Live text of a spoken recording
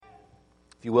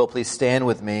If you will, please stand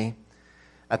with me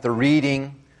at the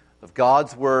reading of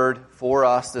God's Word for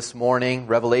us this morning,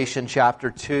 Revelation chapter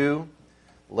 2,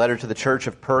 letter to the church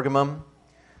of Pergamum,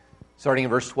 starting in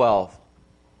verse 12.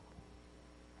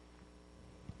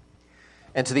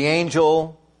 And to the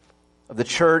angel of the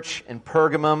church in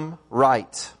Pergamum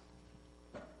write,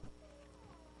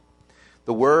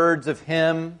 the words of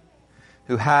him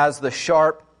who has the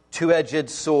sharp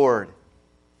two-edged sword.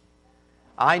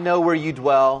 I know where you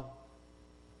dwell,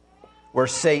 where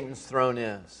Satan's throne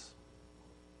is.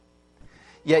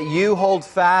 Yet you hold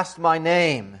fast my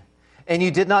name, and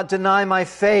you did not deny my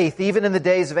faith, even in the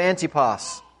days of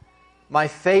Antipas, my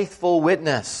faithful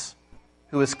witness,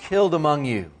 who was killed among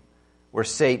you, where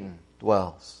Satan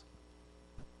dwells.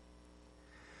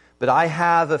 But I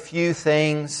have a few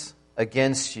things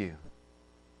against you.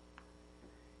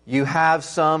 You have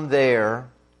some there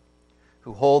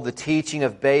who hold the teaching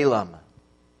of Balaam,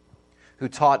 who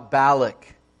taught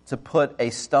Balak to put a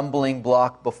stumbling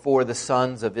block before the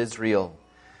sons of Israel,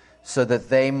 so that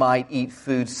they might eat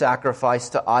food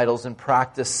sacrificed to idols and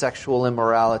practice sexual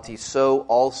immorality. So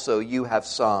also you have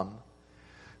some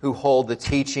who hold the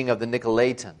teaching of the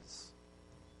Nicolaitans.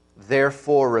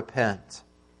 Therefore repent.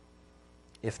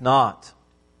 If not,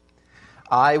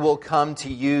 I will come to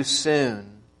you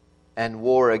soon and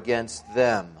war against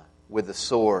them with the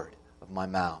sword of my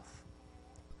mouth.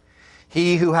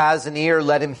 He who has an ear,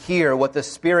 let him hear what the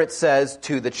Spirit says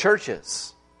to the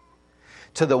churches.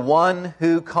 To the one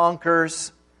who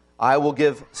conquers, I will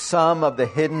give some of the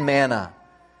hidden manna,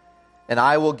 and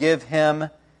I will give him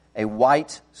a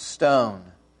white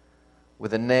stone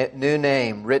with a new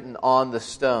name written on the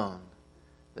stone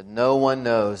that no one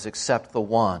knows except the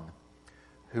one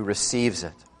who receives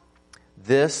it.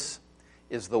 This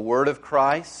is the word of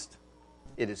Christ.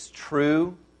 It is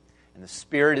true. And the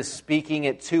Spirit is speaking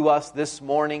it to us this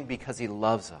morning because He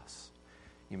loves us.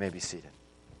 You may be seated.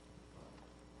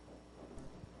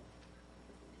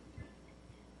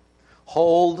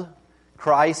 Hold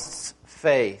Christ's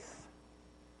faith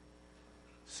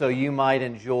so you might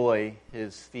enjoy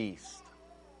His feast.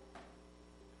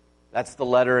 That's the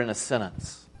letter in a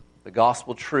sentence. The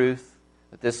gospel truth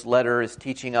that this letter is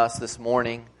teaching us this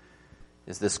morning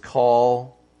is this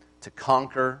call to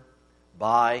conquer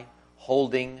by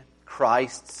holding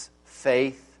Christ's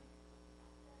faith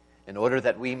in order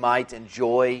that we might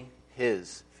enjoy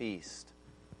His feast.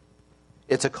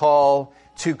 It's a call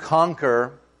to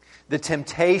conquer the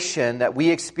temptation that we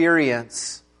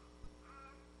experience,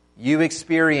 you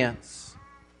experience,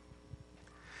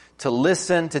 to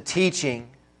listen to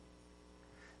teaching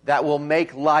that will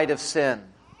make light of sin.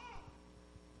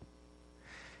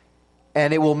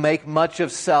 And it will make much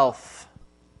of self.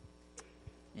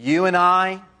 You and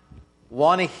I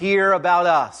want to hear about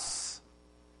us.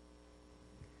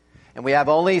 And we have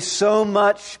only so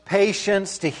much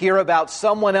patience to hear about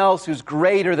someone else who's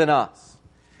greater than us.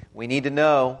 We need to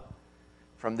know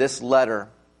from this letter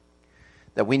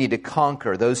that we need to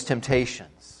conquer those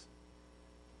temptations,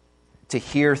 to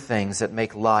hear things that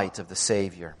make light of the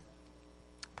Savior.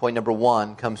 Point number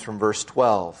 1 comes from verse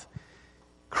 12.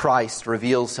 Christ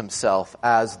reveals Himself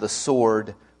as the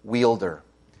sword wielder.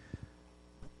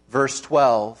 Verse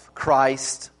 12,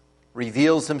 Christ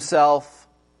reveals Himself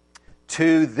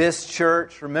to this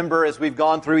church. Remember, as we've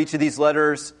gone through each of these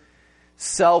letters,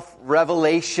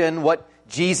 self-revelation, what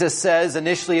Jesus says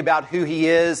initially about who He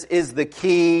is the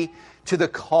key to the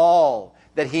call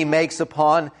that He makes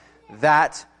upon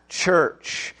that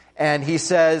church. And He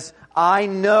says, I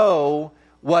know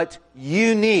what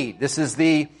you need. This is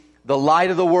the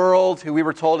light of the world, who we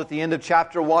were told at the end of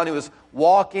chapter 1, who was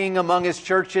walking among His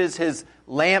churches, His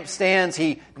lampstands.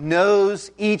 He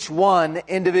knows each one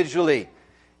individually.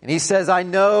 And He says, I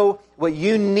know what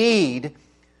you need,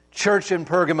 church in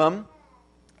Pergamum,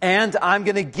 and I'm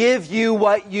going to give you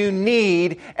what you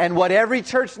need, and what every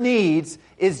church needs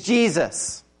is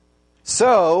Jesus.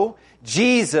 So,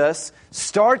 Jesus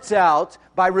starts out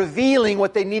by revealing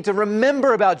what they need to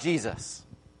remember about Jesus.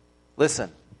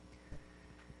 Listen,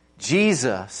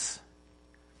 Jesus,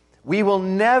 we will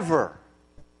never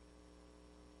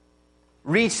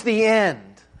reach the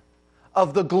end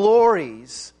of the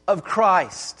glories of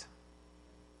Christ.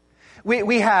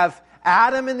 We have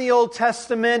Adam in the Old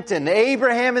Testament, and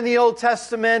Abraham in the Old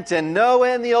Testament, and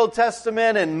Noah in the Old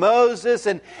Testament, and Moses,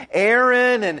 and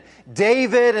Aaron, and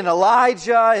David, and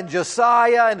Elijah, and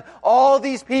Josiah, and all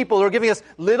these people who are giving us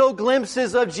little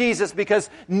glimpses of Jesus, because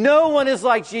no one is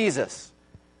like Jesus.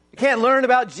 You can't learn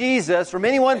about Jesus from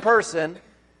any one person,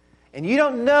 and you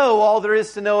don't know all there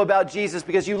is to know about Jesus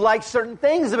because you like certain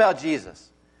things about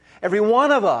Jesus. Every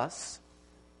one of us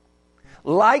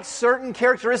likes certain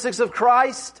characteristics of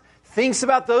Christ, thinks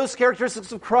about those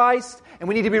characteristics of Christ, and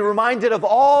we need to be reminded of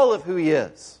all of who He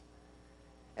is.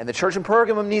 And the church in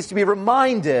Pergamum needs to be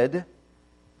reminded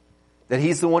that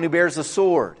He's the one who bears the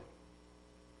sword.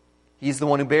 He's the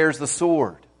one who bears the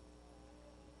sword.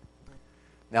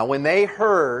 Now, when they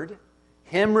heard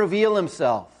Him reveal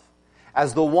Himself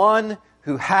as the one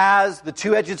who has the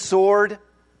two-edged sword,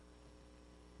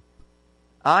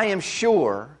 I am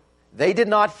sure they did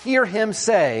not hear Him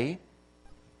say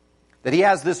that He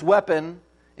has this weapon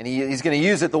and He's going to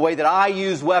use it the way that I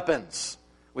use weapons,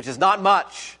 which is not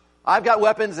much. I've got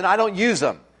weapons and I don't use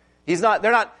them. They're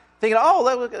not thinking,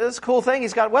 oh, that's a cool thing,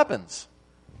 He's got weapons.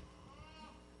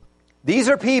 These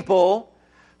are people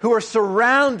who are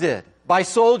surrounded by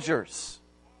soldiers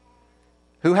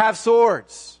who have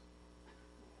swords.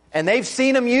 And they've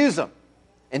seen Him use them.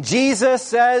 And Jesus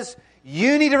says,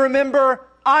 you need to remember,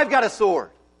 I've got a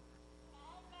sword.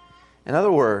 In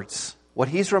other words, what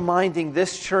He's reminding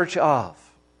this church of,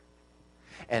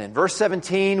 and in verse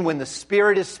 17, when the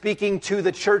Spirit is speaking to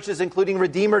the churches, including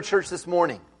Redeemer Church this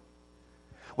morning,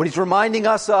 what He's reminding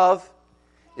us of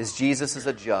is Jesus is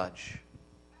a judge.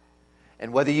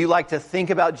 And whether you like to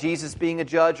think about Jesus being a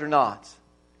judge or not,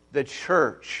 the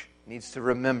church needs to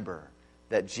remember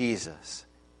that Jesus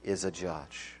is a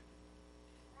judge.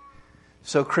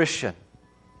 So, Christian,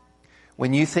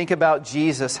 when you think about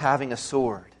Jesus having a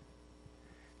sword,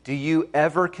 do you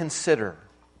ever consider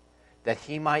that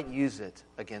He might use it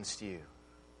against you?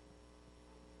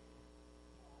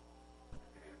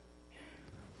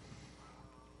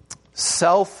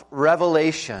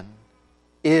 Self-revelation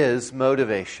is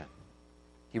motivation.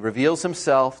 He reveals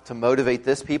Himself to motivate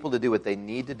this people to do what they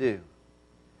need to do.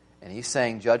 And He's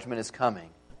saying judgment is coming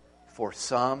for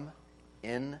some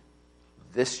in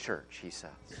this church, He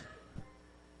says,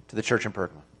 to the church in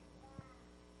Pergamum.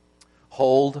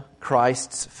 Hold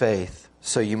Christ's faith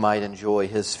so you might enjoy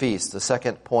His feast. The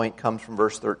second point comes from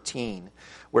verse 13,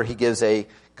 where He gives a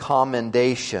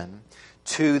commendation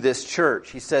to this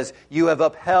church. He says, you have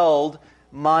upheld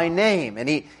my name. And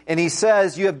he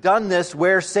says, you have done this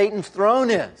where Satan's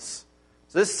throne is.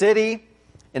 So this city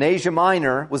in Asia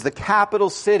Minor was the capital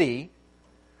city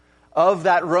of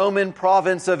that Roman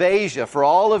province of Asia. For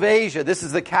all of Asia, this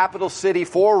is the capital city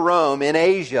for Rome in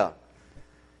Asia.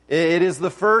 It is the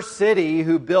first city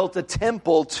who built a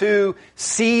temple to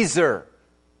Caesar.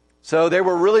 So they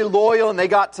were really loyal, and they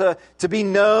got to be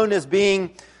known as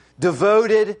being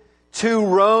devoted to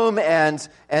Rome and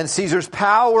Caesar's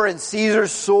power and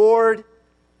Caesar's sword.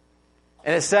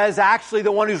 And it says actually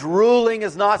the one who's ruling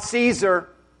is not Caesar.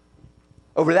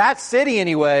 Over that city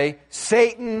anyway,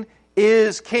 Satan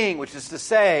is king, which is to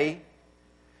say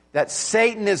that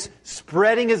Satan is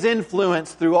spreading his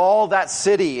influence through all that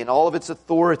city and all of its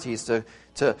authorities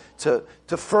to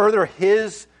further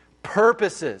his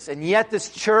purposes. And yet this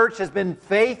church has been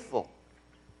faithful.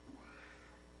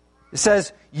 It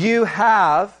says, you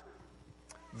have,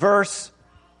 verse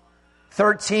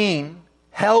 13,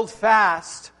 held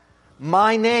fast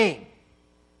my name.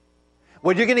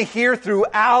 What you're going to hear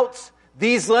throughout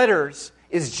these letters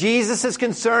is Jesus'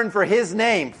 concern for His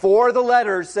name. 4 of the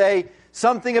letters say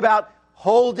something about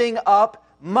holding up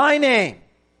my name.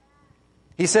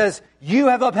 He says, you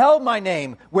have upheld my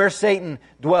name where Satan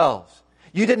dwells.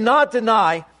 You did not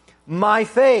deny my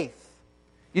faith.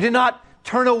 You did not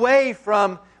turn away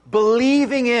from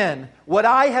believing in what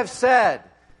I have said.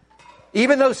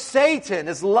 Even though Satan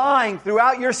is lying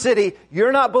throughout your city,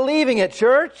 you're not believing it,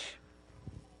 church.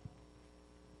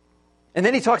 And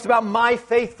then he talks about my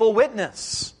faithful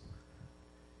witness.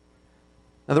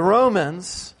 Now the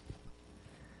Romans,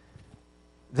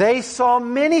 they saw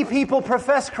many people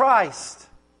profess Christ.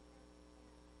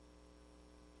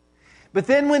 But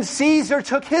then when Caesar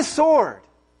took his sword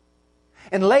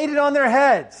and laid it on their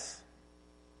heads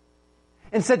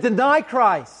and said, deny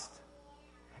Christ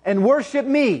and worship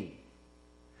me,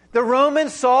 the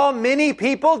Romans saw many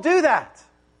people do that.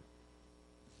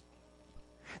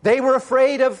 They were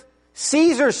afraid of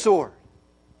Caesar's sword.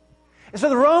 And so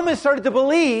the Romans started to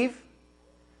believe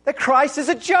that Christ is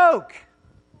a joke.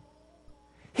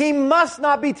 He must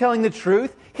not be telling the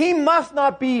truth. He must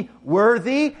not be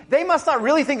worthy. They must not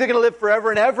really think they're going to live forever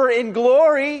and ever in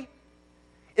glory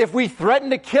if we threaten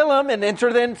to kill Him and enter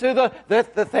into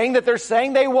the thing that they're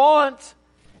saying they want.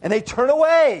 And they turn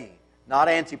away. Not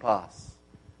Antipas,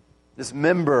 this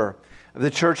member of the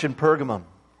church in Pergamum.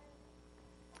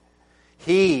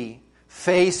 He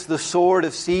faced the sword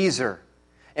of Caesar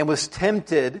and was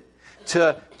tempted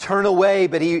to turn away,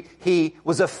 but he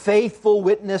was a faithful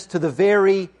witness to the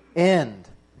very end.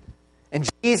 And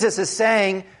Jesus is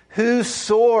saying, whose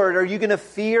sword are you going to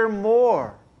fear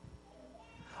more?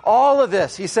 All of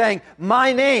this, he's saying,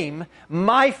 my name,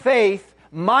 my faith,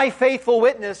 my faithful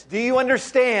witness. Do you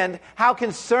understand how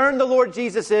concerned the Lord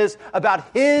Jesus is about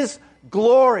His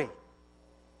glory?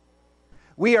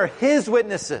 We are His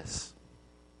witnesses.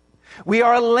 We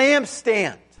are a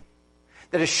lampstand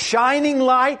that is shining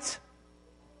light,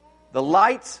 the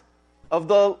light of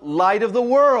the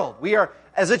world. We are,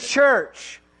 as a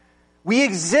church, we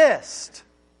exist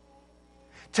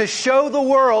to show the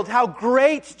world how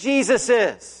great Jesus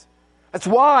is. That's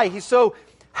why He's so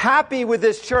happy with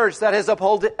this church that has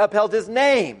upheld His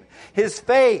name, His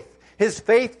faith, His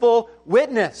faithful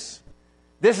witness.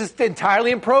 This is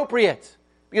entirely appropriate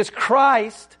because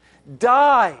Christ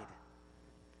died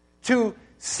to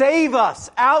save us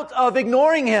out of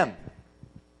ignoring Him,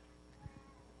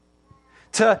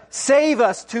 to save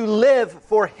us to live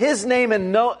for His name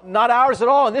and not ours at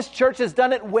all. And this church has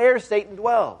done it where Satan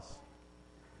dwells.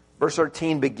 Verse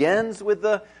 13 begins with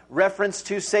the reference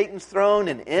to Satan's throne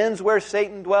and ends where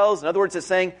Satan dwells. In other words, it's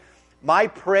saying, my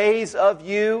praise of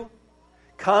you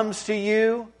comes to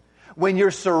you when you're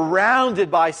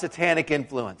surrounded by satanic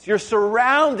influence. You're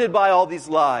surrounded by all these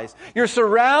lies. You're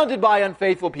surrounded by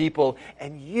unfaithful people.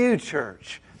 And you,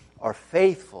 church, are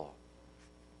faithful.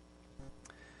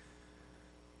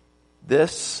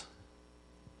 This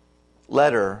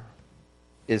letter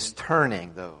is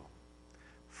turning, though,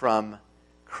 from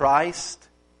Christ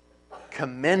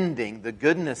commending the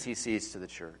goodness He sees to the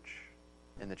church,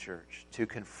 in the church, to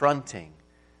confronting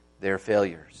their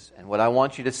failures. And what I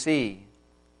want you to see,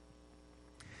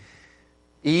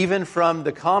 even from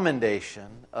the commendation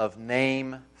of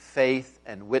name, faith,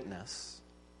 and witness,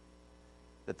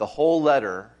 that the whole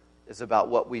letter is about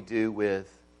what we do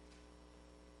with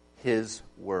His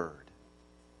Word.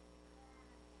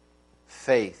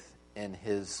 Faith in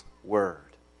His Word.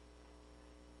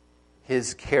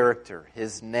 His character,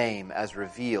 His name as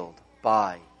revealed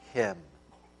by Him.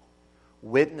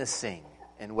 Witnessing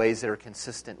in ways that are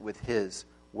consistent with His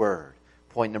Word.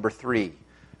 Point number 3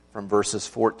 from verses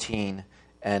 14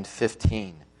 and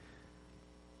 15.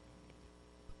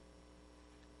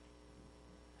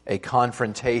 A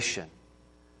confrontation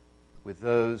with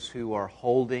those who are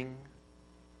holding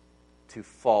to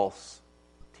false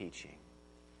teaching.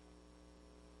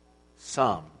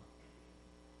 Some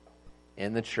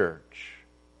in the church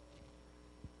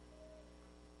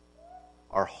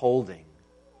are holding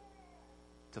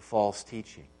to false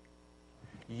teaching.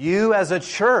 You as a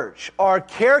church are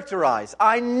characterized.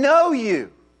 I know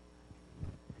you.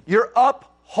 You're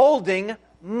upholding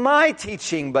my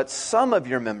teaching, but some of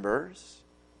your members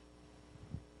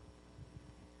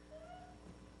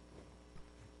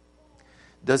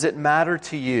does it matter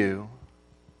to you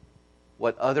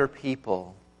what other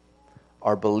people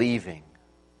are believing?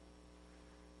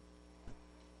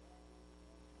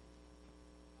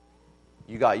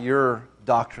 You got your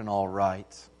doctrine all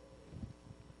right.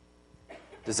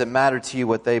 Does it matter to you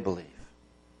what they believe?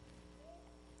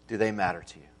 Do they matter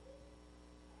to you?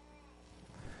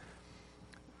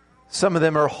 Some of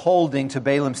them are holding to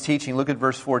Balaam's teaching. Look at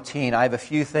verse 14. I have a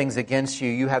few things against you.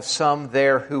 You have some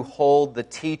there who hold the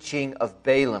teaching of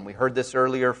Balaam. We heard this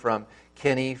earlier from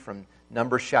Kenny from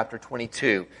Numbers chapter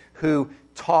 22, who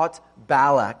taught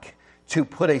Balak to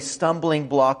put a stumbling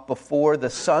block before the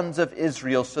sons of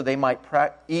Israel so they might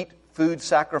eat food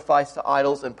sacrificed to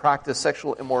idols and practice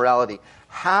sexual immorality.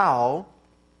 How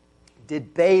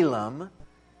did Balaam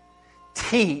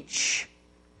teach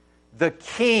the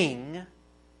king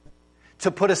to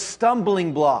put a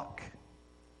stumbling block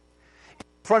in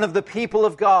front of the people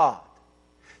of God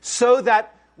so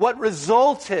that what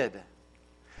resulted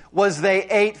was they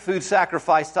ate food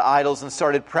sacrificed to idols and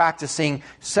started practicing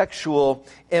sexual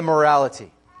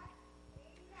immorality?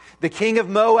 The king of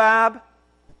Moab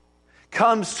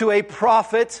comes to a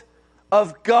prophet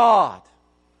of God,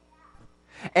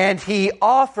 and he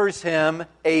offers him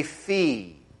a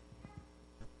fee.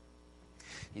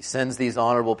 He sends these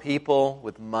honorable people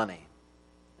with money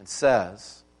and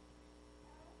says,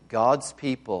 God's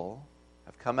people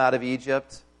have come out of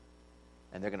Egypt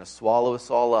and they're going to swallow us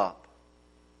all up.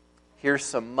 Here's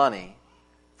some money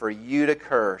for you to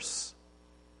curse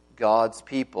God's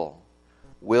people.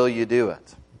 Will you do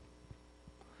it?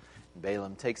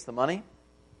 Balaam takes the money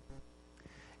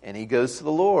and he goes to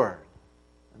the Lord.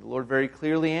 And the Lord very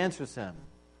clearly answers him,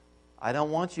 I don't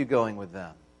want you going with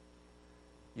them.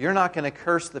 You're not going to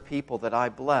curse the people that I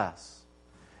bless.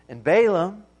 And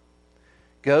Balaam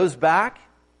goes back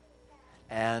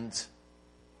and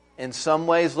in some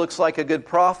ways looks like a good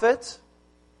prophet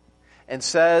and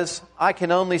says, I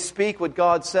can only speak what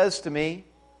God says to me.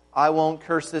 I won't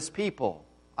curse this people.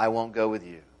 I won't go with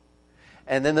you.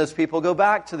 And then those people go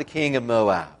back to the king of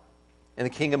Moab. And the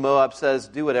king of Moab says,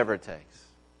 do whatever it takes.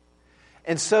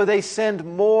 And so they send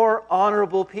more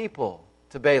honorable people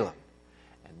to Balaam.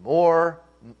 And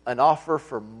an offer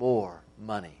for more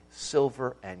money,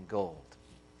 silver and gold.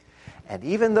 And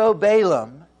even though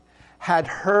Balaam had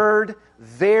heard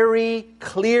very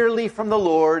clearly from the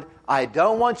Lord, I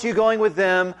don't want you going with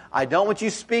them. I don't want you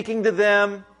speaking to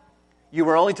them. You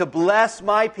were only to bless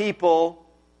my people.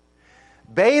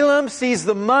 Balaam sees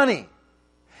the money.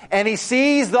 And he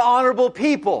sees the honorable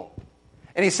people.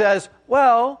 And he says,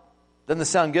 well, doesn't this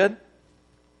sound good?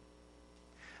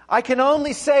 I can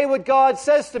only say what God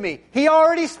says to me. He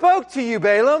already spoke to you,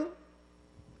 Balaam.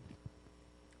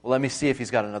 Well, let me see if he's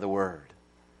got another word,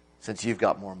 since you've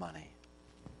got more money.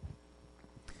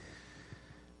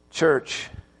 Church,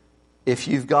 if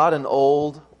you've got an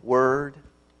old word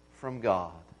from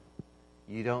God,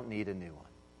 you don't need a new one.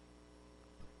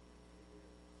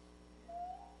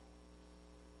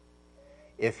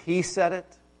 If He said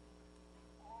it,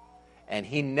 and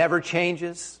He never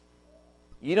changes,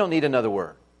 you don't need another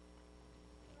word.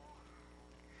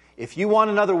 If you want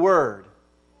another word,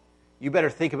 you better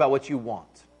think about what you want.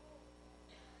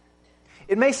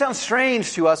 It may sound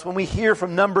strange to us when we hear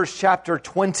from Numbers chapter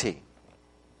 22.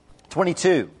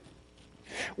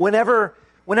 Whenever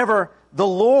the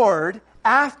Lord,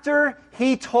 after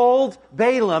He told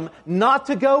Balaam not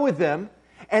to go with them,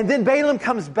 and then Balaam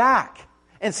comes back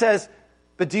and says,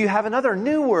 but do you have another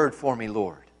new word for me,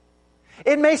 Lord?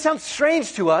 It may sound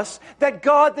strange to us that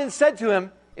God then said to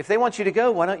him, if they want you to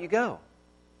go, why don't you go?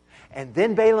 And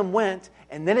then Balaam went,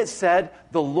 and then it said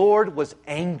the Lord was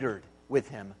angered with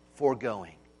him for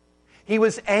going. He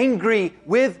was angry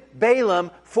with Balaam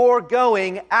for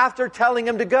going after telling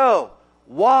him to go.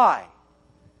 Why?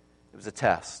 It was a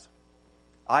test.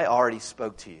 I already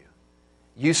spoke to you.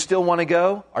 You still want to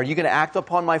go? Are you going to act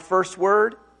upon my first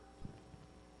word?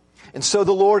 And so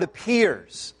the Lord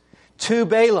appears to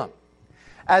Balaam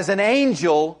as an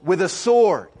angel with a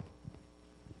sword.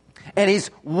 And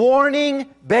He's warning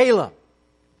Balaam,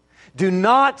 do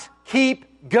not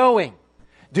keep going.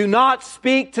 Do not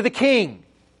speak to the king,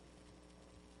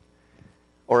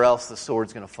 or else the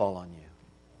sword's going to fall on you.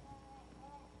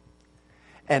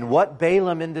 And what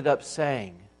Balaam ended up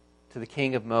saying to the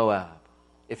king of Moab,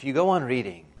 if you go on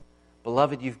reading,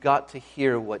 beloved, you've got to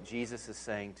hear what Jesus is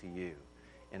saying to you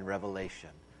in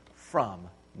Revelation from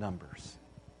Numbers.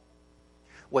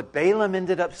 What Balaam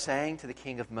ended up saying to the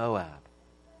king of Moab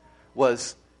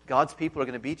was, God's people are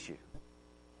going to beat you.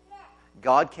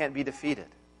 God can't be defeated.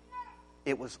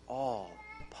 It was all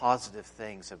positive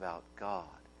things about God.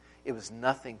 It was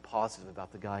nothing positive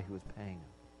about the guy who was paying him.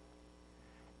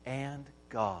 And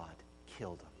God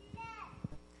killed him.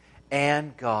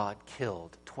 And God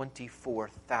killed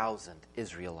 24,000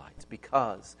 Israelites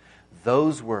because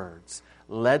those words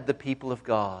led the people of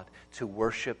God to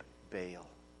worship Baal,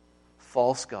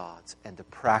 false gods, and to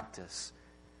practice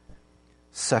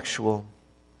sexual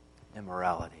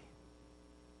immorality.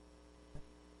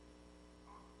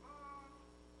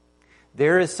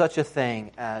 There is such a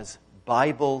thing as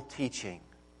Bible teaching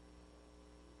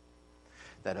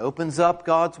that opens up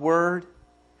God's Word,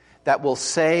 that will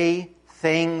say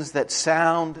things that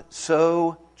sound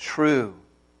so true.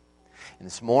 And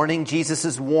this morning, Jesus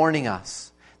is warning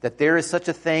us that there is such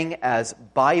a thing as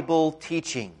Bible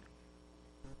teaching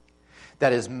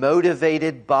that is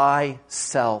motivated by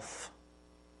self.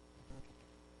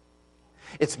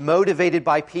 It's motivated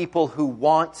by people who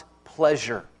want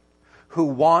pleasure, who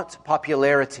want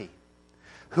popularity,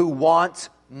 who want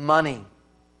money.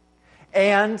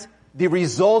 And the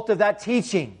result of that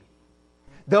teaching,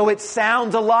 though it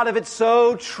sounds a lot of it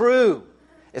so true,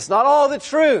 it's not all the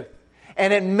truth.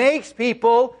 And it makes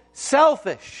people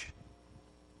selfish.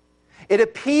 It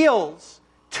appeals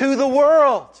to the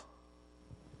world.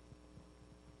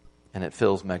 And it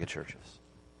fills megachurches.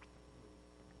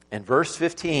 And verse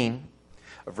 15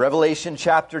 of Revelation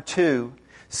chapter 2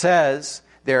 says,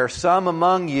 there are some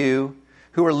among you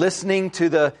who are listening to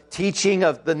the teaching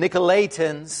of the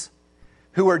Nicolaitans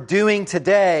who are doing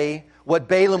today what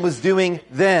Balaam was doing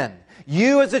then.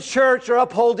 You as a church are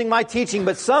upholding my teaching,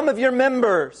 but some of your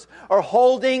members are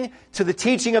holding to the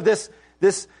teaching of this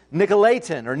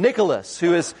Nicolaitan or Nicholas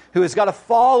who has got a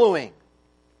following.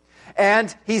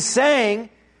 And he's saying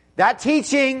that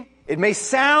teaching, it may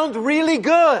sound really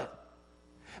good,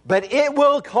 but it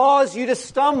will cause you to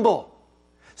stumble.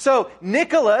 So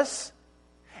Nicholas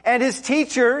and his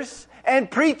teachers and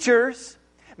preachers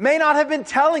may not have been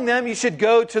telling them you should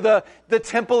go to the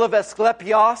temple of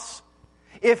Asclepios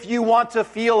if you want to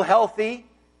feel healthy.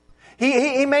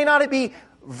 He may not be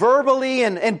verbally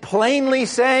and plainly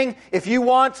saying, if you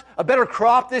want a better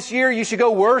crop this year, you should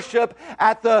go worship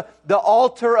at the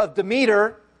altar of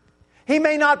Demeter. He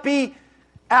may not be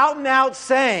out and out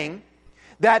saying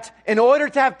that in order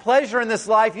to have pleasure in this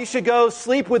life, you should go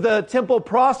sleep with the temple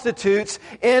prostitutes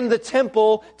in the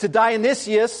temple to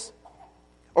Dionysius,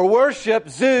 or worship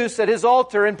Zeus at his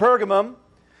altar in Pergamum,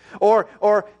 or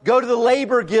go to the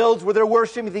labor guilds where they're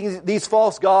worshiping these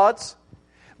false gods.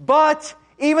 But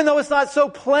even though it's not so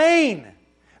plain,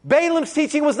 Balaam's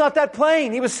teaching was not that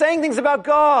plain. He was saying things about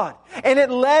God. And it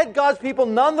led God's people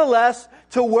nonetheless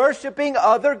to worshiping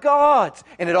other gods.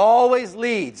 And it always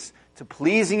leads to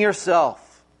pleasing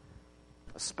yourself,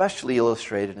 especially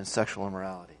illustrated in sexual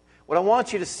immorality. What I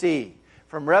want you to see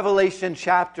from Revelation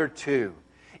chapter 2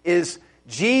 is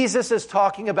Jesus is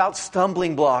talking about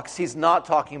stumbling blocks. He's not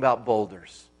talking about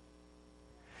boulders.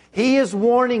 He is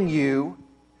warning you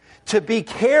to be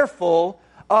careful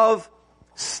of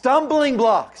stumbling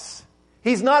blocks.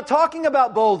 He's not talking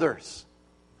about boulders.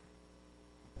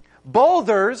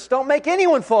 Boulders don't make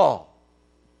anyone fall.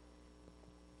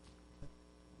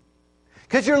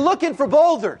 Because you're looking for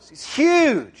boulders. These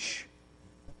huge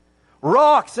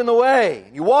rocks in the way.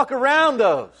 And you walk around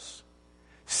those.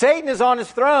 Satan is on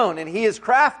his throne and he is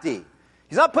crafty.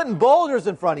 He's not putting boulders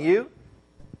in front of you.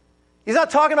 He's not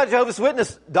talking about Jehovah's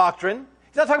Witness doctrine.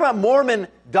 He's not talking about Mormon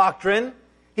doctrine.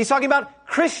 He's talking about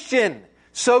Christian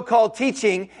so-called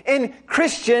teaching in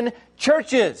Christian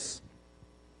churches.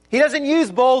 He doesn't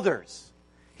use boulders.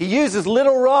 He uses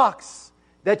little rocks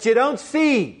that you don't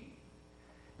see.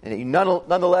 And you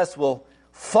nonetheless will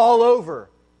fall over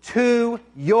to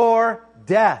your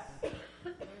death.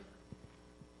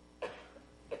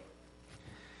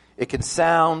 It can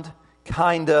sound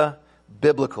kinda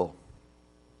biblical.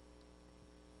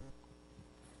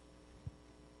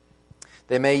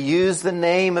 They may use the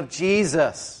name of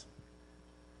Jesus.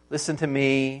 Listen to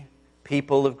me,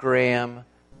 people of Graham,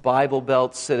 Bible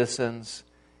Belt citizens.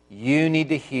 You need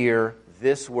to hear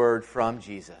this word from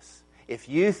Jesus. If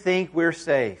you think we're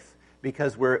safe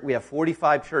because we have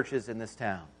 45 churches in this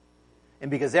town, and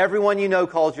because everyone you know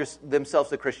calls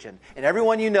themselves a Christian, and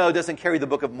everyone you know doesn't carry the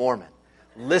Book of Mormon,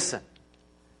 listen.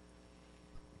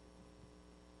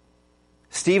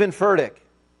 Stephen Furtick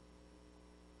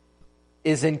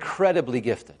is incredibly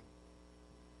gifted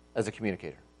as a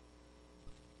communicator.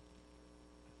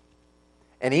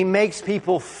 And he makes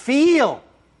people feel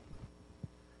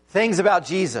things about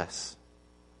Jesus.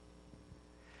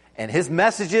 And his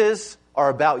messages are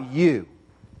about you.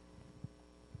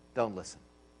 Don't listen.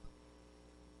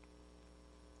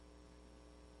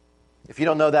 If you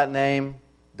don't know that name,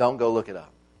 don't go look it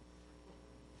up.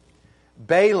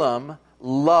 Balaam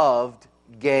loved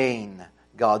gain,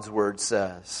 God's word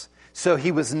says. So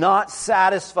he was not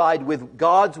satisfied with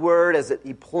God's word as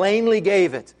he plainly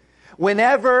gave it.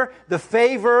 Whenever the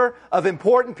favor of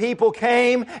important people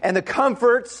came and the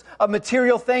comforts of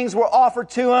material things were offered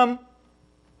to him,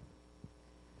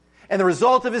 and the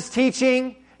result of his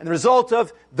teaching, and the result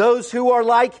of those who are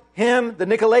like him, the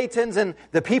Nicolaitans and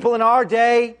the people in our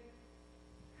day,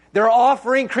 they're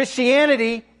offering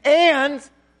Christianity and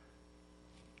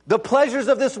the pleasures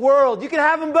of this world. You can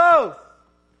have them both.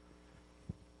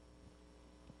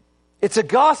 It's a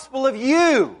gospel of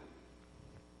you.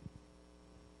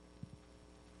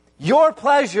 Your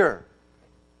pleasure.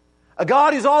 A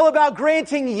God who's all about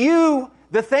granting you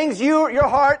the things your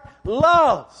heart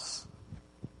loves.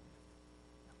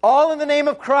 All in the name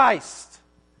of Christ.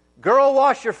 Girl,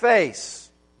 wash your face.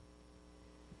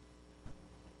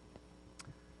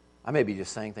 I may be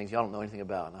just saying things y'all don't know anything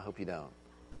about, and I hope you don't.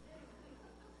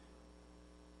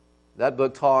 That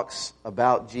book talks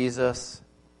about Jesus.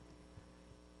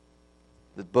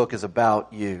 The book is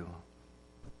about you.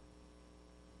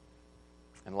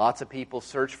 And lots of people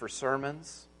search for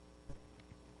sermons.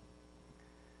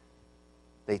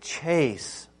 They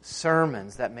chase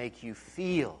sermons that make you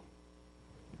feel.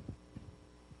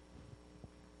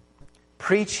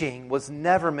 Preaching was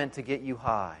never meant to get you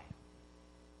high.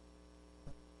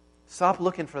 Stop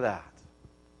looking for that.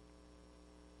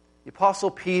 The Apostle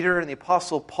Peter and the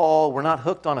Apostle Paul were not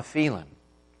hooked on a feeling.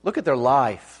 Look at their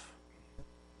life.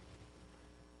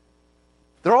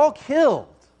 They're all killed.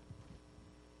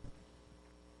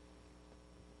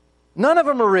 None of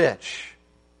them are rich.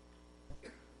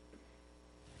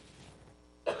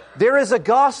 There is a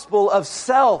gospel of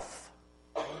self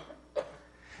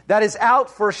that is out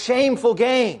for shameful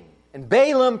gain. And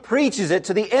Balaam preaches it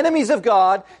to the enemies of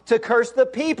God to curse the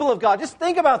people of God. Just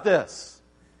think about this.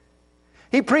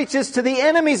 He preaches to the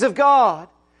enemies of God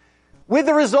with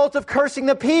the result of cursing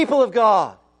the people of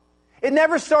God. It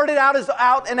never started out as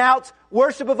out and out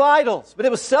worship of idols, but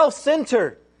it was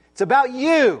self-centered. It's about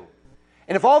you.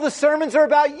 And if all the sermons are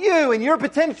about you and your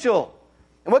potential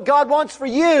and what God wants for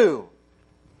you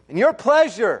and your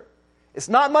pleasure, it's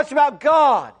not much about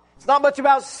God. It's not much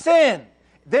about sin.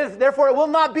 Therefore, it will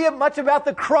not be much about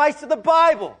the Christ of the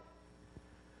Bible.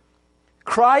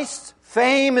 Christ's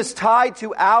fame is tied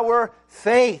to our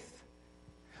faith.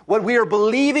 What we are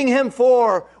believing Him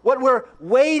for, what we're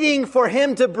waiting for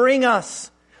Him to bring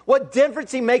us, what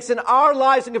difference He makes in our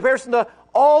lives in comparison to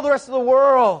all the rest of the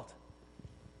world.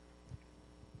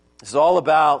 This is all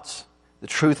about the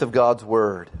truth of God's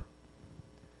Word.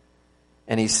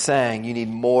 And He's saying you need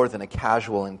more than a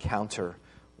casual encounter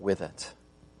with it.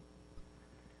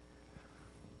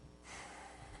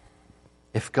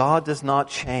 If God does not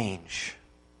change,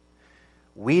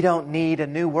 we don't need a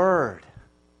new word.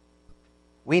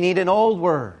 We need an old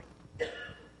word.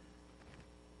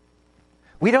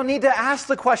 We don't need to ask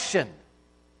the question.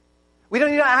 We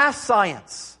don't need to ask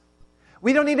science.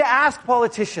 We don't need to ask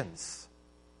politicians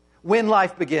when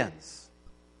life begins.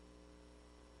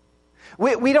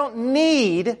 We don't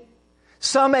need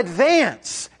some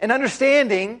advance and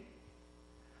understanding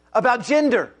about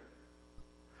gender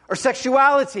or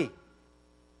sexuality.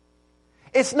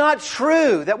 It's not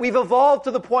true that we've evolved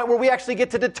to the point where we actually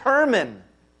get to determine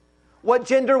what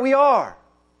gender we are.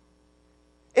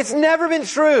 It's never been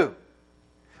true.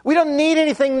 We don't need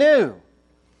anything new.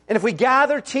 And if we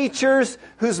gather teachers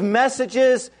whose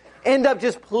messages end up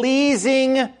just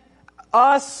pleasing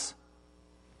us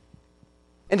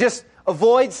and just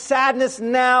avoid sadness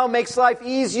now, makes life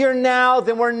easier now,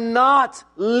 then we're not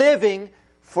living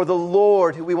for the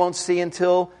Lord who we won't see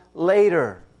until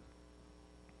later.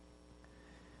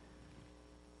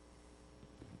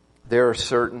 There are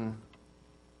certain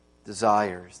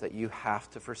desires that you have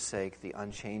to forsake the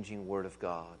unchanging Word of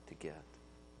God to get.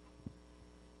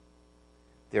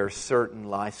 There are certain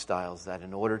lifestyles that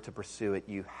in order to pursue it,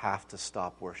 you have to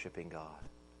stop worshiping God.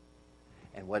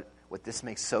 And what this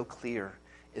makes so clear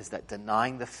is that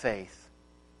denying the faith,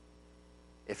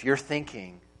 if you're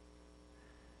thinking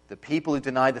the people who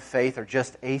deny the faith are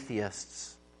just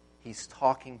atheists, he's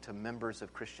talking to members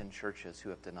of Christian churches who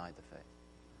have denied the faith.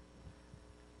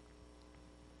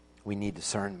 We need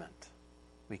discernment.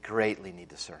 We greatly need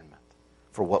discernment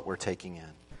for what we're taking in.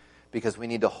 Because we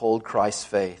need to hold Christ's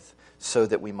faith so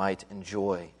that we might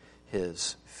enjoy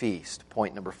His feast.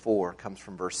 Point number 4 comes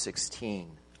from verse 16.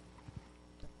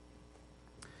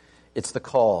 It's the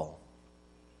call.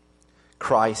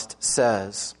 Christ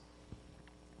says,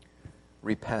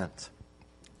 repent.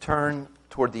 Turn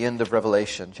toward the end of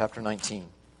Revelation, chapter 19,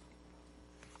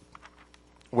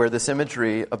 where this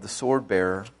imagery of the sword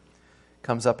bearer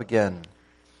comes up again.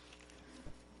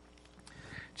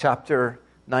 Chapter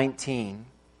 19.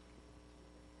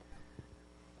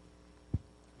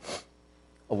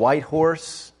 A white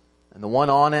horse, and the one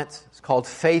on it is called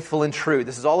Faithful and True.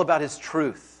 This is all about His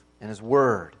truth and His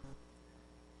word.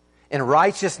 In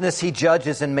righteousness He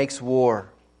judges and makes war.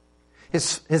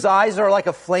 His eyes are like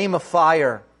a flame of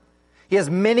fire. He has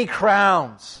many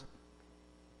crowns.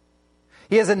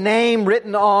 He has a name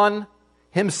written on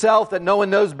Himself that no one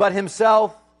knows but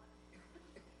Himself.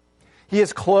 He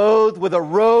is clothed with a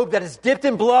robe that is dipped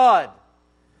in blood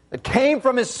that came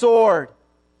from His sword.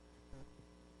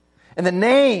 And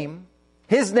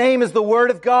His name is the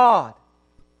Word of God.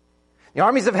 The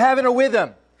armies of heaven are with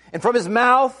Him. And from His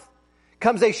mouth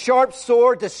comes a sharp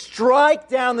sword to strike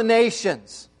down the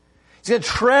nations. He's going to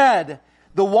tread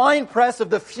the winepress of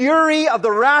the fury of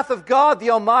the wrath of God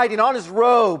the Almighty. And on His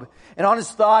robe and on His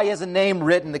thigh He has a name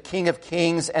written, the King of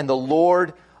Kings and the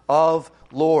Lord of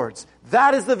Lords.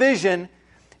 That is the vision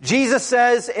Jesus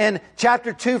says in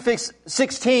chapter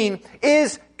 2:16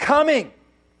 is coming.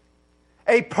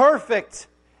 A perfect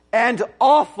and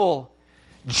awful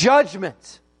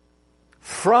judgment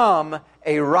from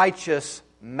a righteous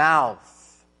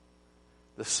mouth.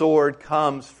 The sword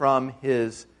comes from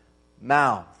His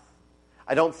mouth.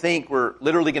 I don't think we're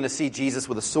literally going to see Jesus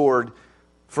with a sword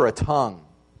for a tongue.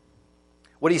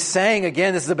 What He's saying,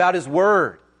 again, this is about His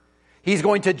Word. He's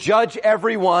going to judge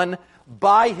everyone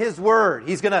by His Word.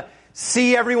 He's going to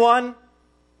see everyone.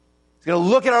 He's going to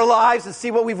look at our lives and see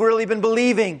what we've really been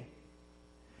believing.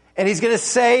 And He's going to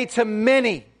say to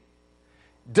many,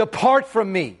 depart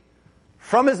from me,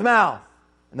 from His mouth,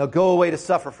 and they'll go away to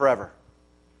suffer forever.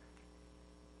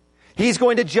 He's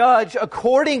going to judge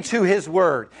according to His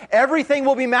Word. Everything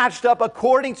will be matched up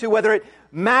according to whether it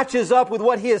matches up with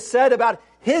what He has said about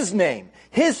His name,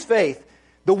 His faith,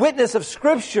 the witness of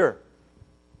Scripture.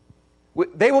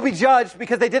 They will be judged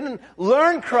because they didn't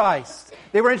learn Christ.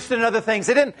 They were interested in other things.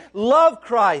 They didn't love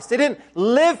Christ. They didn't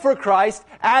live for Christ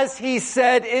as He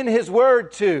said in His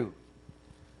Word to.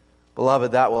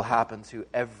 Beloved, that will happen to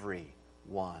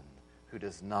everyone who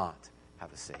does not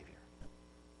have a Savior.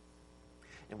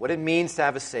 And what it means to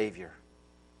have a Savior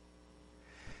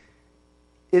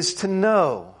is to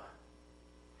know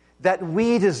that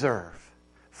we deserve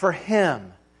for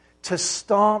Him to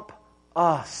stomp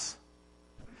us,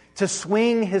 to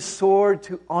swing His sword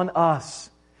on us,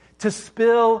 to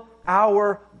spill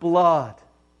our blood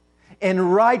in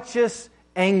righteous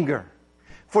anger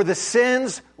for the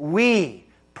sins we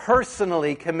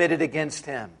personally committed against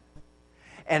Him.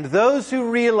 And those who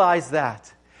realize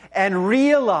that and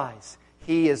realize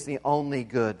He is the only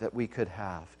good that we could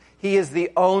have. He is the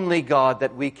only God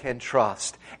that we can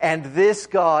trust. And this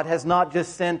God has not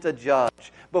just sent a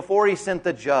judge. Before He sent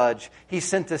the judge, He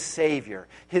sent a Savior,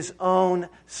 His own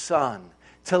Son,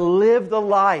 to live the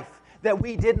life that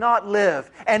we did not live,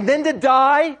 and then to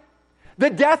die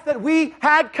the death that we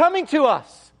had coming to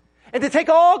us, and to take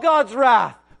all God's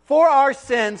wrath for our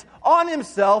sins on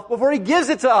Himself before He gives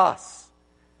it to us.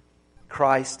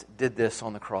 Christ did this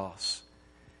on the cross.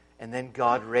 And then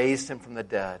God raised Him from the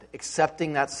dead,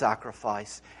 accepting that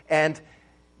sacrifice and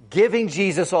giving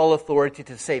Jesus all authority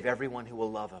to save everyone who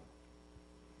will love Him.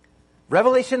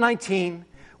 Revelation 19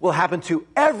 will happen to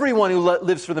everyone who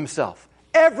lives for themselves.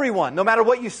 Everyone, no matter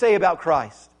what you say about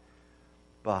Christ.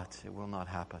 But it will not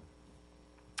happen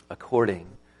according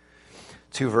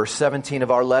to verse 17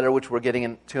 of our letter, which we're getting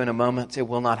into in a moment. It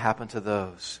will not happen to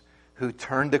those who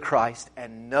turn to Christ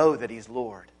and know that He's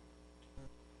Lord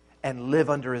and live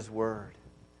under His word,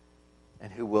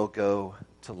 and who will go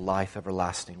to life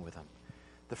everlasting with Him.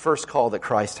 The first call that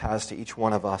Christ has to each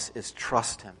one of us is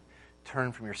trust Him.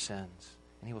 Turn from your sins,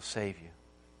 and He will save you.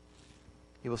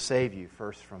 He will save you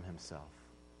first from Himself.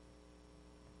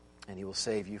 And He will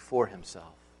save you for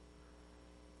Himself,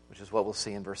 which is what we'll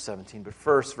see in verse 17. But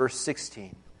first, verse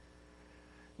 16.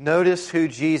 Notice who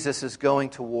Jesus is going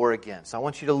to war against. I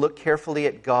want you to look carefully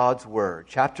at God's Word.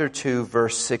 Chapter 2,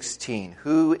 verse 16.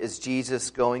 Who is Jesus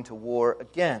going to war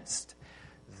against?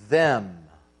 Them.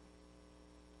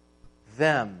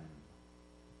 Them.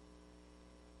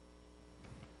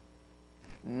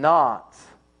 Not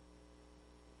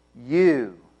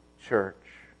you, church.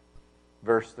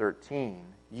 Verse 13.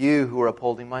 You who are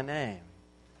upholding my name.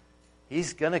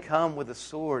 He's going to come with a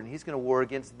sword, and He's going to war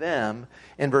against them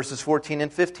in verses 14 and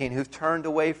 15 who've turned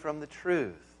away from the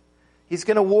truth. He's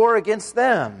going to war against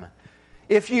them.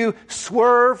 If you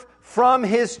swerve from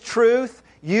His truth,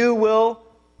 you will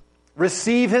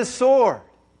receive His sword.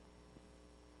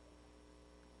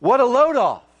 What a load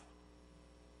off.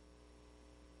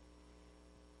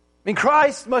 I mean,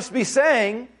 Christ must be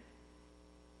saying,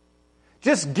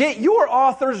 just get your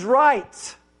authors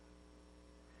right.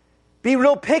 Be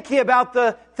real picky about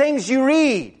the things you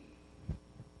read.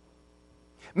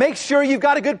 Make sure you've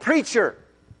got a good preacher.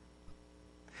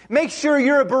 Make sure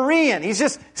you're a Berean. He's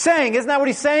just saying, isn't that what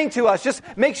He's saying to us? Just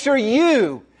make sure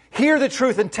you hear the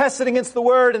truth and test it against the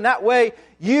Word, and that way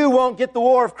you won't get the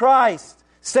war of Christ.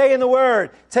 Stay in the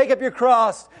Word. Take up your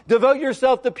cross. Devote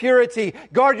yourself to purity.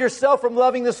 Guard yourself from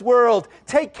loving this world.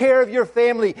 Take care of your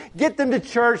family. Get them to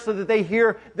church so that they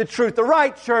hear the truth. The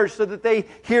right church so that they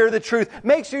hear the truth.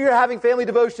 Make sure you're having family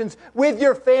devotions with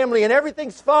your family and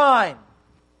everything's fine.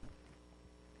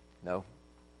 No.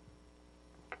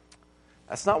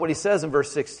 That's not what He says in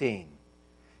verse 16.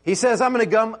 He says, I'm going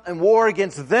to come and war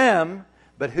against them,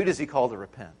 but who does He call to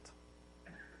repent?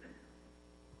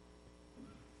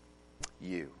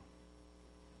 You.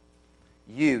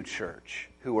 You, church,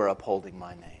 who are upholding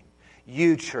my name.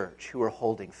 You, church, who are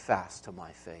holding fast to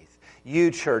my faith.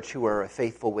 You, church, who are a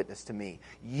faithful witness to me.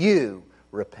 You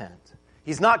repent.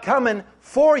 He's not coming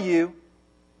for you.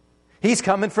 He's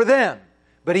coming for them.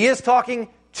 But He is talking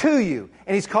to you.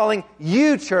 And He's calling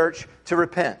you, church, to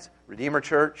repent. Redeemer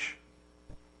Church,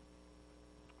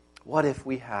 what if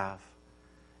we have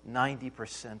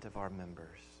 90% of our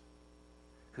members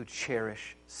who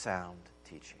cherish sound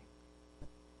teaching?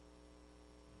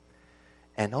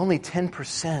 And only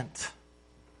 10%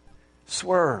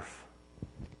 swerve.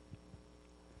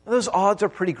 Those odds are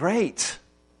pretty great.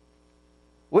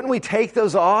 Wouldn't we take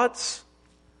those odds?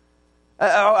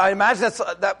 I imagine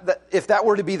that if that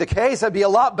were to be the case, that'd be a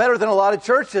lot better than a lot of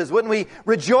churches. Wouldn't we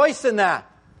rejoice in that?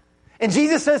 And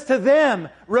Jesus says to them,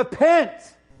 repent.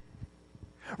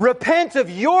 Repent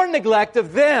of your neglect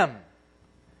of them.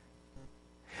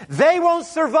 They won't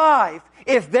survive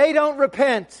if they don't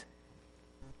repent.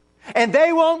 And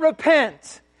they won't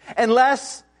repent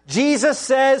unless Jesus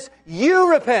says,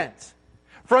 you repent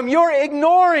from your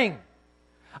ignoring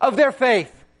of their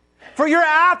faith, for your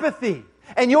apathy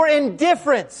and your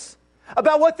indifference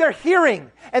about what they're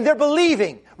hearing and they're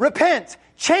believing. Repent.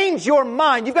 Change your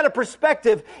mind. You've got a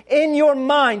perspective in your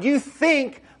mind. You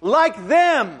think like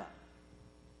them.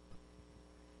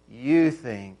 You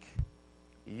think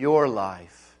your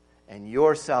life and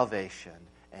your salvation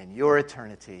and your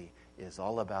eternity is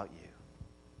all about you.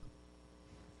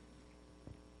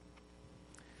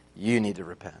 You need to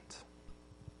repent.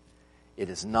 It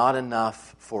is not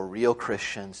enough for real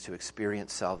Christians to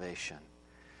experience salvation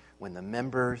when the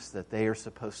members that they are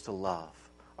supposed to love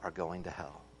are going to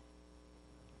hell.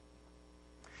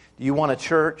 Do you want a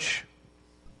church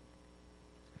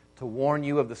to warn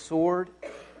you of the sword?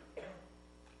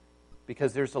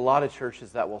 Because there's a lot of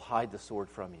churches that will hide the sword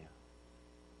from you.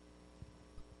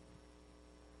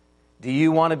 Do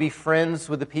you want to be friends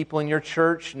with the people in your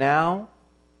church now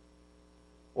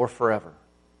or forever?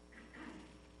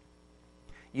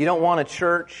 You don't want a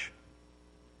church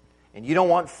and you don't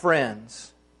want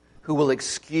friends who will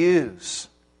excuse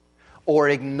or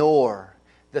ignore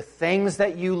the things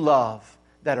that you love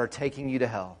that are taking you to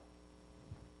hell.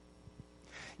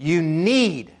 You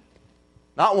need,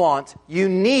 not want, you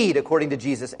need, according to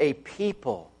Jesus, a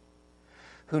people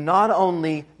who not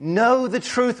only know the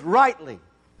truth rightly,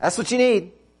 that's what you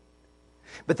need,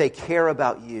 but they care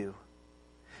about you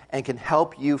and can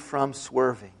help you from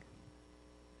swerving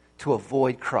to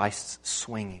avoid Christ's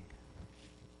swinging.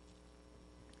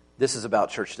 This is about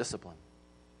church discipline.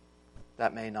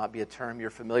 That may not be a term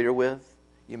you're familiar with.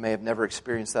 You may have never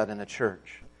experienced that in a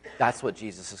church. That's what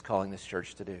Jesus is calling this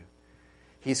church to do.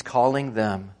 He's calling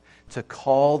them to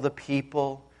call the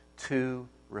people to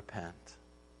repent.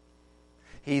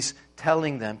 He's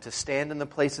telling them to stand in the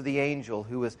place of the angel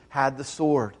who had the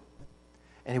sword.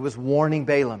 And he was warning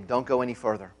Balaam, don't go any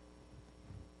further,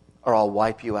 or I'll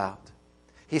wipe you out.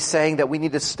 He's saying that we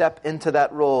need to step into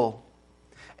that role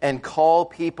and call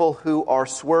people who are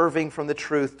swerving from the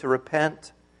truth to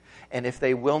repent. And if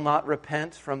they will not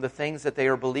repent from the things that they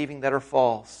are believing that are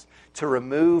false, to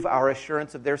remove our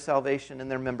assurance of their salvation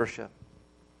and their membership.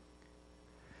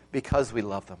 Because we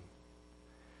love them.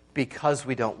 Because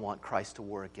we don't want Christ to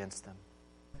war against them.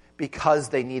 Because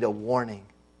they need a warning.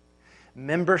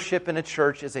 Membership in a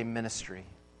church is a ministry.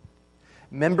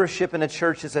 Membership in a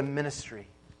church is a ministry.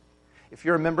 If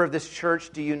you're a member of this church,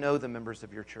 do you know the members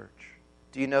of your church?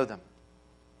 Do you know them?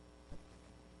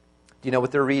 Do you know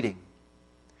what they're reading?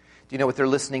 Do you know what they're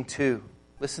listening to?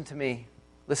 Listen to me.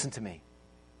 Listen to me.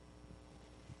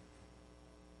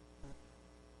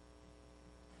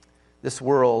 This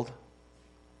world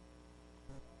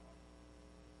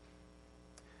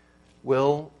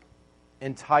will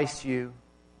entice you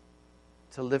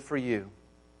to live for you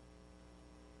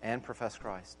and profess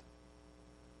Christ.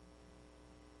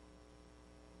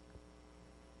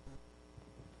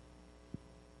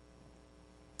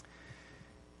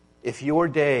 If your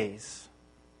days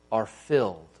are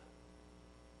filled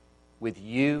with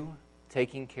you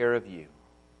taking care of you,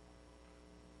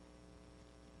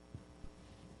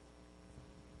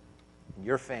 and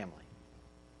your family,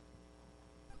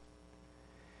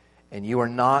 and you are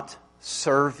not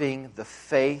serving the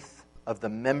faith of the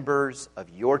members of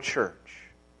your church,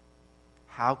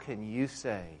 how can you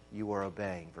say you are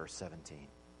obeying verse 17?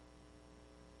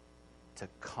 To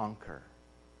conquer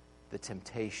the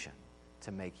temptation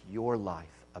to make your life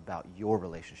about your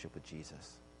relationship with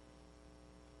Jesus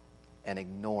and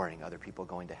ignoring other people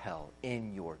going to hell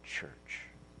in your church.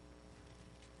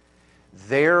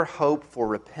 Their hope for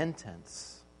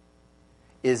repentance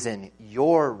is in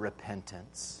your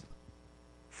repentance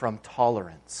from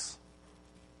tolerance.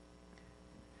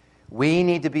 We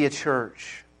need to be a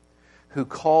church who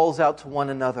calls out to one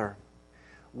another.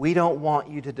 We don't want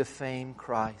you to defame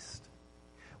Christ.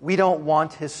 We don't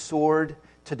want his sword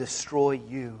to destroy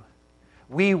you.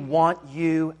 We want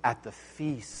you at the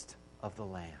feast of the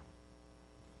Lamb.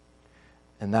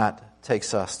 And that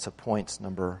takes us to point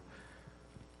number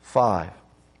 5.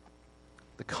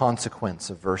 The consequence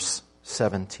of verse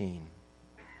 17.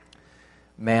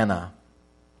 Manna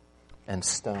and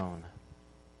stone.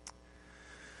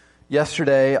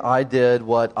 Yesterday I did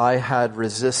what I had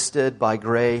resisted by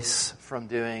grace from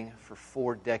doing for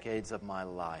 4 decades of my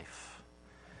life.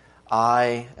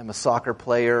 I am a soccer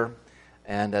player,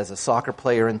 and as a soccer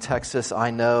player in Texas,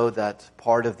 I know that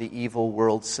part of the evil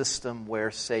world system where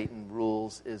Satan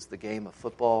rules is the game of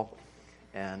football.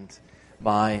 And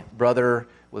my brother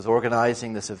was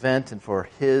organizing this event, and for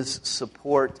his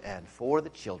support and for the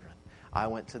children, I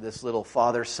went to this little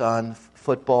father-son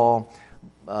football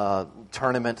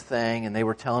tournament thing, and they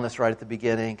were telling us right at the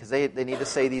beginning, because they need to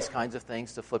say these kinds of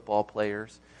things to football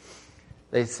players.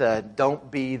 They said, don't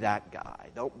be that guy.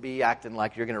 Don't be acting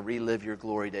like you're going to relive your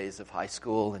glory days of high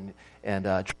school and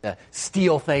try to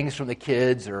steal things from the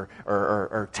kids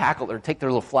or tackle or take their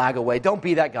little flag away. Don't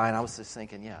be that guy. And I was just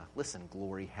thinking, yeah, listen,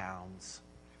 glory hounds.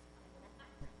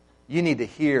 You need to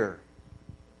hear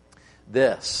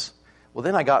this. Well,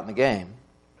 then I got in the game.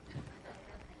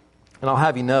 And I'll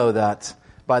have you know that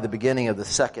by the beginning of the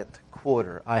second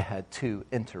quarter, I had 2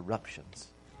 interruptions.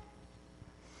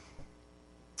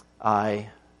 I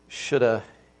should have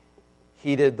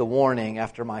heeded the warning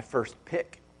after my first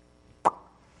pick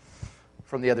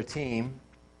from the other team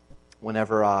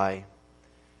whenever I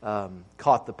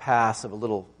caught the pass of a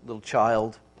little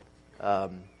child,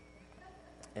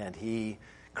 and he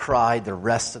cried the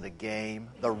rest of the game,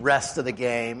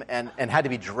 and had to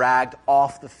be dragged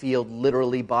off the field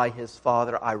literally by his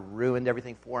father. I ruined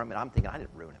everything for him, and I'm thinking, I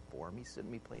didn't ruin it for him. He's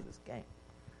sitting me play this game.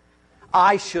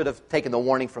 I should have taken the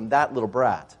warning from that little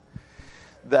brat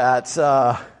that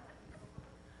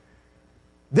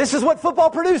this is what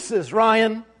football produces,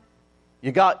 Ryan.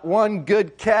 You got one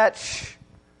good catch,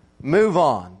 move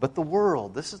on. But the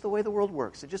world, this is the way the world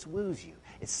works. It just woos you.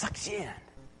 It sucks you in.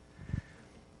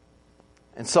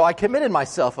 And so I committed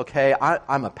myself, okay,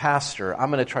 I'm a pastor.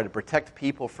 I'm going to try to protect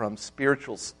people from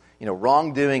spiritual,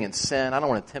 wrongdoing and sin. I don't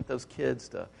want to tempt those kids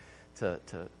to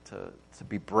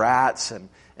be brats.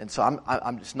 And so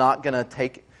I'm just not going to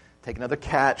take another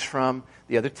catch from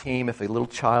the other team if a little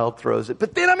child throws it.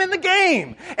 But then I'm in the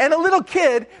game, and a little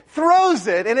kid throws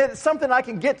it, and it's something I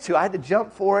can get to. I had to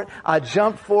jump for it. I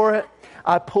jumped for it.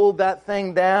 I pulled that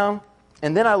thing down,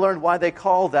 and then I learned why they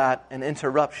call that an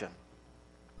interruption.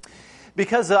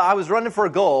 Because I was running for a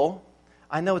goal.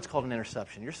 I know it's called an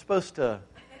interception. You're supposed to...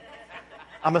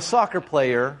 I'm a soccer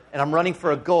player, and I'm running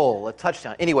for a goal, a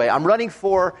touchdown. Anyway, I'm running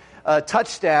for a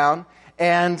touchdown,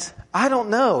 and I don't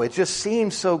know, it just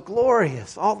seemed so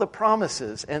glorious, all the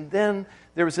promises. And then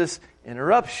there was this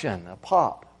interruption, a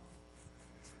pop.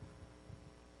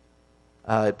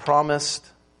 It promised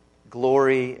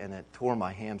glory, and it tore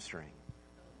my hamstring.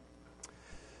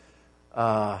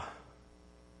 I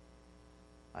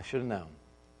should have known.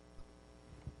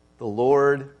 The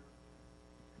Lord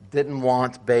didn't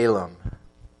want Balaam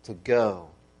to go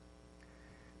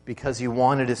because he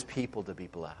wanted his people to be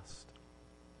blessed.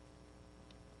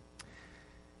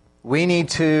 We need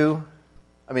to,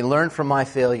 learn from my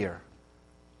failure.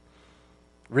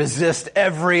 Resist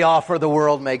every offer the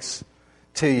world makes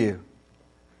to you.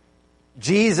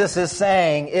 Jesus is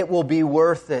saying it will be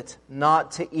worth it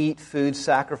not to eat food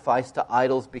sacrificed to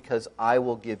idols because I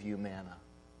will give you manna.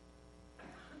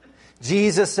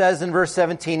 Jesus says in verse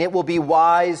 17, it will be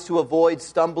wise to avoid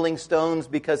stumbling stones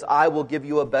because I will give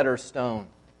you a better stone.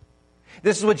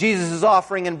 This is what Jesus is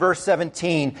offering in verse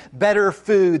 17. Better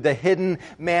food, the hidden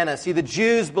manna. See, the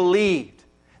Jews believed.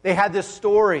 They had this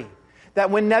story that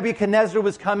when Nebuchadnezzar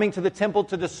was coming to the temple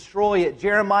to destroy it,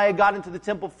 Jeremiah got into the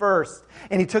temple first,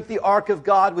 and he took the ark of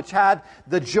God, which had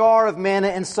the jar of manna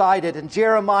inside it, and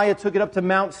Jeremiah took it up to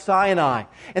Mount Sinai,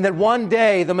 and that one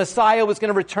day the Messiah was going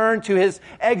to return to his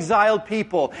exiled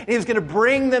people, and he was going to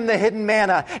bring them the hidden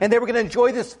manna, and they were going to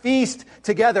enjoy this feast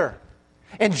together.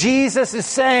 And Jesus is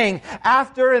saying,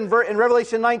 after in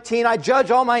Revelation 19, I judge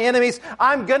all my enemies,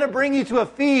 I'm going to bring you to a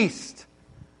feast.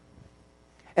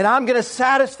 And I'm going to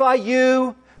satisfy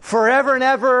you forever and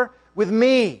ever with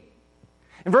me.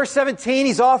 In verse 17,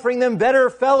 he's offering them better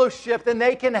fellowship than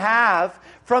they can have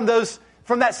from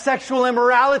that sexual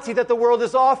immorality that the world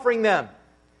is offering them.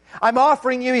 I'm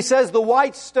offering you, he says, the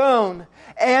white stone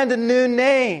and a new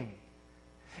name.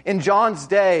 In John's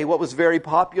day, what was very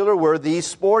popular were these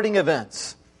sporting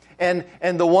events. And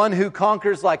the one who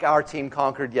conquers, like our team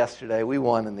conquered yesterday, we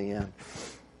won in the end.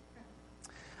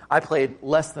 I played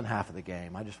less than half of the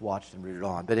game. I just watched and rooted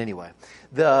on. But anyway,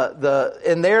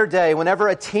 in their day, whenever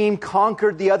a team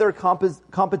conquered the other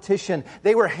competition,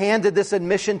 they were handed this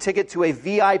admission ticket to a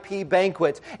VIP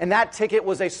banquet. And that ticket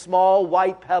was a small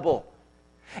white pebble.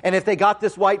 And if they got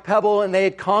this white pebble and they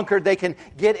had conquered, they can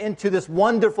get into this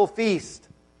wonderful feast.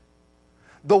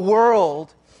 The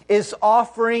world is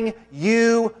offering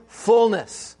you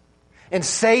fullness. And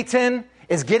Satan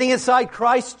is getting inside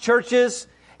Christ's churches,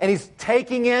 and he's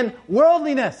taking in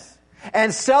worldliness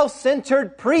and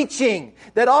self-centered preaching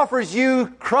that offers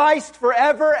you Christ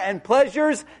forever and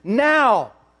pleasures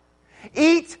now.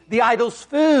 Eat the idol's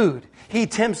food, he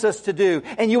tempts us to do,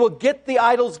 and you will get the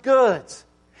idol's goods.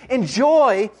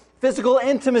 Enjoy physical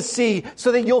intimacy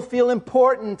so that you'll feel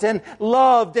important and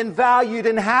loved and valued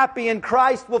and happy, and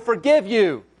Christ will forgive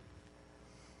you.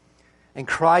 And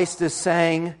Christ is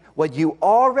saying what you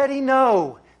already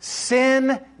know: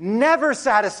 sin never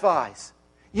satisfies.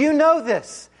 You know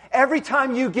this. every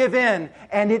time you give in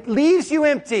and it leaves you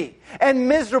empty and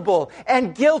miserable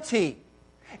and guilty,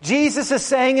 Jesus is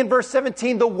saying in verse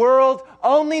 17, the world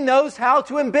only knows how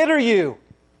to embitter you.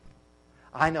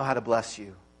 I know how to bless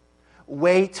you.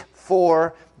 Wait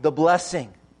for the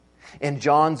blessing. In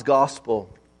John's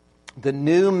Gospel, the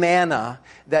new manna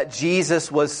that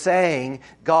Jesus was saying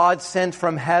God sent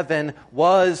from heaven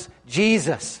was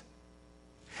Jesus.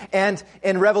 And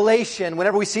in Revelation,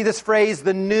 whenever we see this phrase,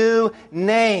 the new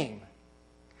name,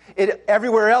 it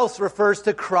everywhere else refers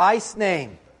to Christ's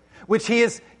name, which He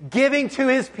is giving to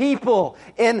His people.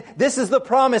 And this is the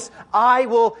promise, I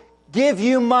will give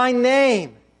you my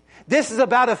name. This is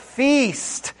about a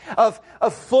feast of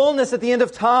fullness at the end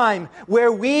of time,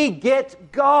 where we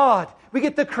get God. We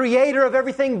get the Creator of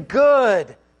everything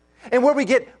good. And where we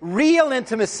get real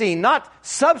intimacy, not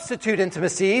substitute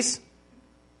intimacies.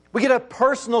 We get a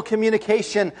personal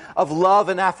communication of love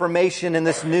and affirmation in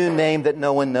this new name that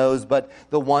no one knows but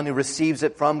the one who receives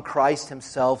it from Christ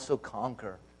Himself. So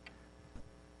conquer.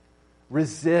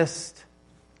 Resist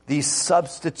these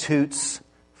substitutes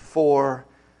for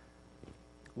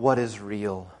what is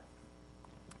real.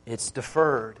 It's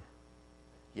deferred.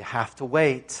 You have to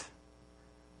wait,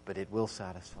 but it will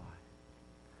satisfy.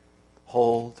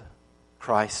 Hold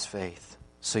Christ's faith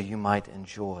so you might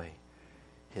enjoy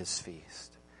His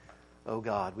feast. Oh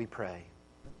God, we pray.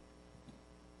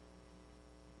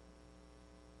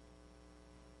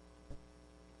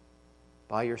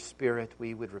 By your Spirit,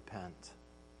 we would repent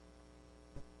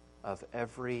of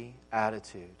every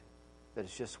attitude that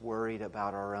is just worried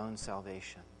about our own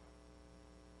salvation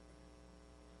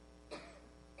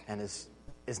and is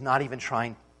not even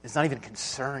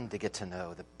concerned to get to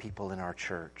know the people in our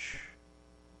church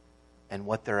and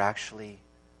what they're actually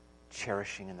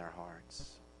cherishing in their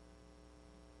hearts.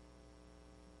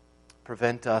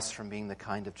 Prevent us from being the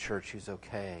kind of church who's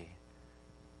okay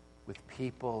with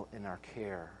people in our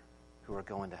care who are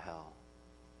going to hell.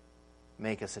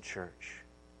 Make us a church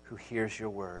who hears your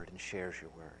word and shares your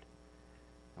word.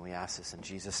 And we ask this in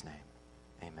Jesus' name.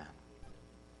 Amen.